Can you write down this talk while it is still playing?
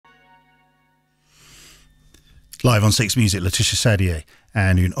Live on Six Music, Lætitia Sadier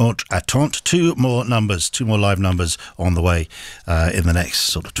and Une Autre Attente. Two more live numbers on the way in the next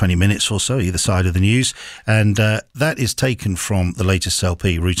sort of 20 minutes or so, either side of the news. And that is taken from the latest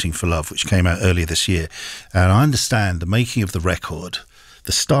LP, Rooting for Love, which came out earlier this year. And I understand the making of the record,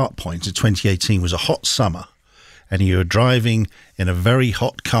 the start point in 2018 was a hot summer, and you were driving in a very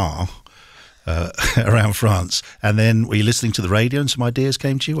hot car around France. And then were you listening to the radio and some ideas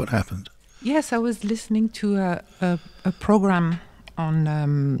came to you? What happened? Yes, I was listening to a program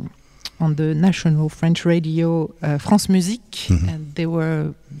on the national French radio, France Musique, and they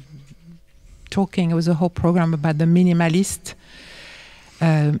were talking. It was a whole program about the minimalist,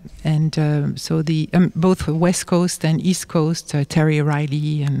 so the both West Coast and East Coast, Terry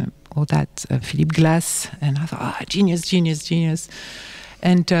Riley and all that, Philippe Glass, and I thought, genius,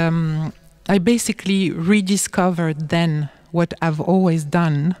 and I basically rediscovered then what I've always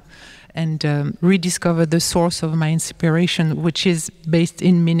done. And rediscover the source of my inspiration, which is based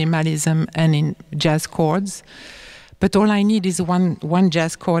in minimalism and in jazz chords. But all I need is one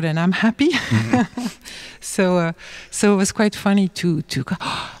jazz chord, and I'm happy. So it was quite funny to go,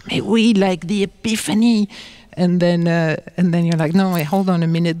 may we like the epiphany, and then you're like, no, wait, hold on a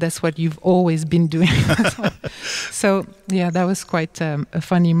minute, that's what you've always been doing. So yeah, that was quite a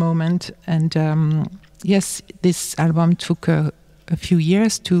funny moment. And yes, this album took a few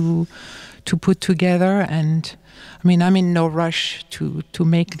years to put together, and I mean, I'm in no rush to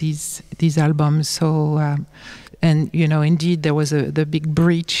make these albums. So and you know, indeed there was the big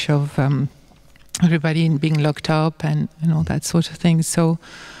breach of everybody being locked up and all that sort of thing. So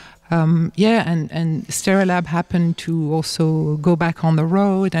yeah, and Stereolab happened to also go back on the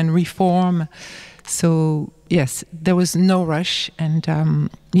road and reform. So yes, there was no rush, and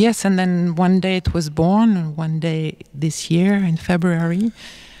yes, and then one day it was born, one day this year in February,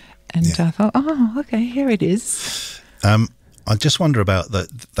 and I thought, oh, okay, here it is. I just wonder about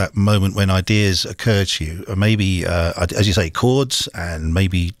that moment when ideas occur to you, or maybe, as you say, chords, and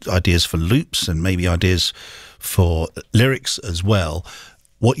maybe ideas for loops, and maybe ideas for lyrics as well.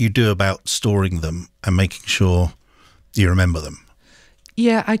 What you do about storing them and making sure you remember them.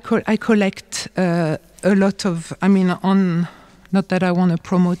 Yeah, I collect a lot of. I mean, not that I want to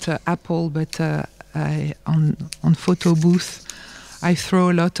promote Apple, but on Photo Booth, I throw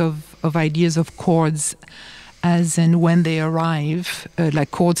a lot of ideas of chords as and when they arrive,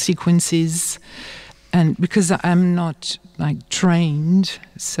 like chord sequences, and because I'm not like trained,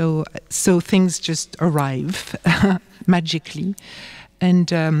 so things just arrive magically.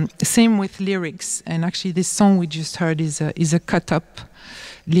 And same with lyrics. And actually, this song we just heard is a cut up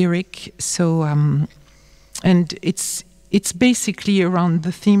lyric. So and it's basically around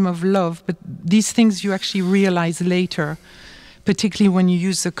the theme of love, but these things you actually realize later, particularly when you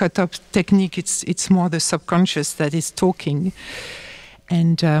use the cut up technique. It's more the subconscious that is talking.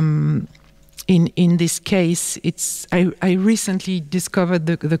 And in this case, I recently discovered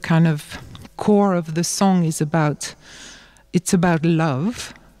the kind of core of the song is about. It's about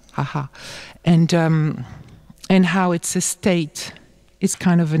love, and how it's a state. It's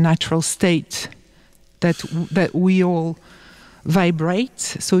kind of a natural state that we all vibrate,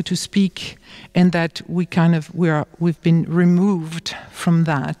 so to speak, and that we've been removed from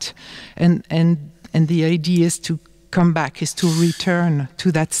that, and the idea is to come back, is to return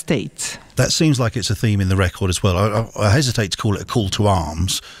to that state. That seems like it's a theme in the record as well. I hesitate to call it a call to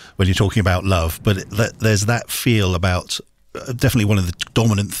arms when you're talking about love, but there's that feel about. Definitely one of the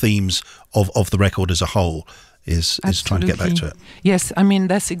dominant themes of the record as a whole is trying to get back to it. Yes, I mean,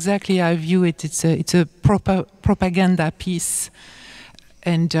 that's exactly how I view it. It's a proper propaganda piece,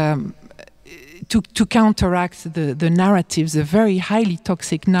 and to counteract the narratives, the very highly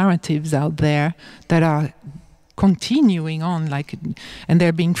toxic narratives out there that are continuing on, and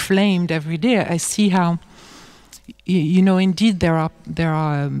they're being flamed every day. I see how. You know, indeed, there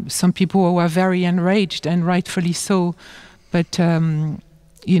are some people who are very enraged, and rightfully so. But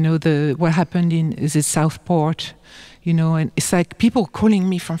you know, what happened is it Southport, you know, and it's like people calling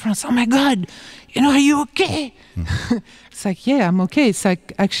me from France. Oh my God, you know, are you okay? It's like, yeah, I'm okay. It's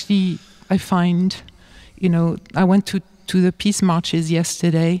like, actually, I find, you know, I went to the peace marches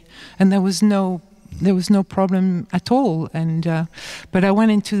yesterday, and there was no problem at all. And but I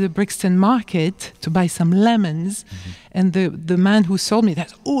went into the Brixton market to buy some lemons, and the man who sold me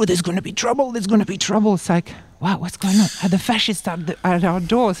that, oh, there's going to be trouble. It's like, wow, what's going on? Are the fascists at our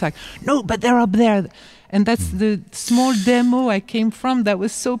door? It's like, no, but they're up there. And that's the small demo I came from that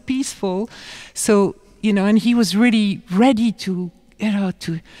was so peaceful. So, you know, and he was really ready to, you know,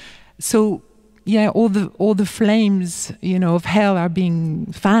 so yeah, all the flames, you know, of hell are being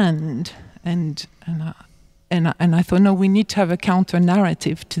fanned, and and I thought, no, we need to have a counter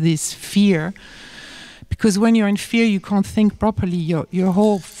narrative to this fear, because when you're in fear, you can't think properly. Your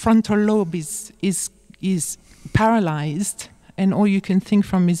whole frontal lobe is paralyzed, and all you can think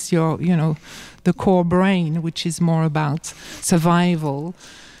from is your, the core brain, which is more about survival,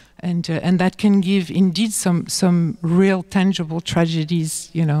 and that can give indeed some real tangible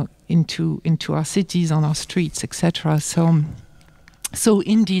tragedies, into our cities, on our streets, etc. So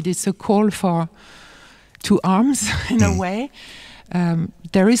indeed, it's a call to arms in a way.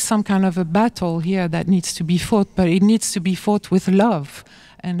 There is some kind of a battle here that needs to be fought, but it needs to be fought with love.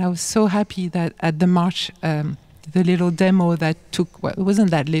 And I was so happy that at the march, the little demo that took, well, it wasn't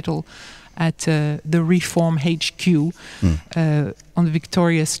that little, at the Reform HQ on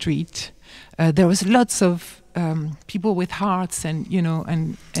Victoria Street. There was lots of people with hearts, and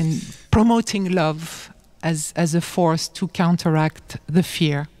and promoting love as a force to counteract the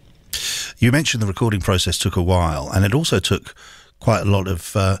fear. You mentioned the recording process took a while, and it also took quite a lot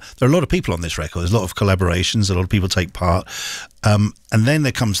of... there are a lot of people on this record. There's a lot of collaborations. A lot of people take part. And then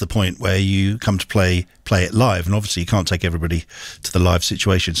there comes the point where you come to play it live, and obviously you can't take everybody to the live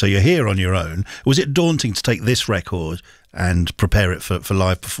situation. So you're here on your own. Was it daunting to take this record and prepare it for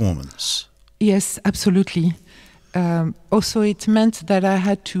live performance? Yes, absolutely. Also, it meant that I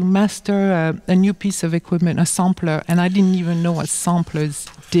had to master a new piece of equipment, a sampler, and I didn't even know what samplers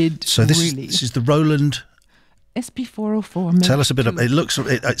did. So this is the Roland SP404. Tell us a bit about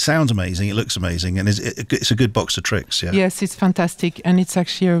it. It sounds amazing. It looks amazing, and it's a good box of tricks. Yeah. Yes, it's fantastic, and it's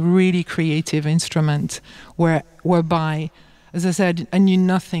actually a really creative instrument whereby, as I said, I knew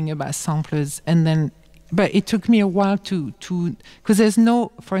nothing about samplers, but it took me a while to because there's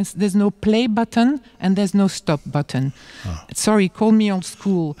no play button and there's no stop button. Oh. Sorry, call me old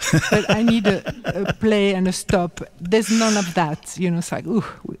school, but I need a play and a stop. There's none of that. It's like, ooh,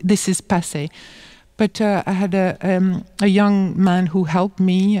 this is passé. But I had a young man who helped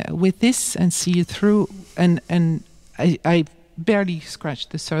me with this and see it through, and I barely scratched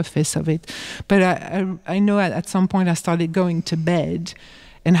the surface of it. But I know at some point I started going to bed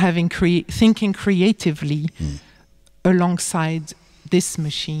and thinking creatively alongside this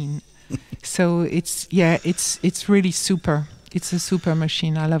machine. So it's really super. It's a super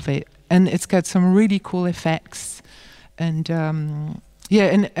machine. I love it, and it's got some really cool effects. And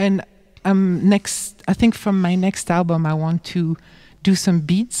next, I think from my next album, I want to do some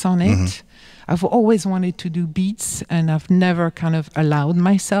beats on it. Mm-hmm. I've always wanted to do beats, and I've never kind of allowed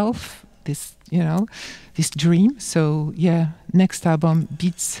myself this dream. So yeah, next album,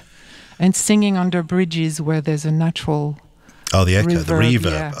 beats and singing under bridges where there's a natural. Oh, the echo, the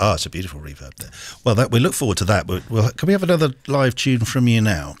reverb. Yeah. Oh, it's a beautiful reverb there. Well, we look forward to that. But can we have another live tune from you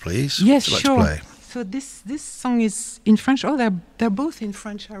now, please? Yes, sure. To play? So this song is in French. Oh, they're both in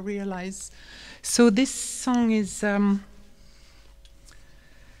French, I realize. So this song is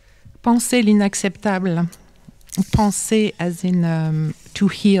Penser l'inacceptable. Penser as in to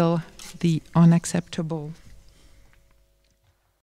heal the unacceptable.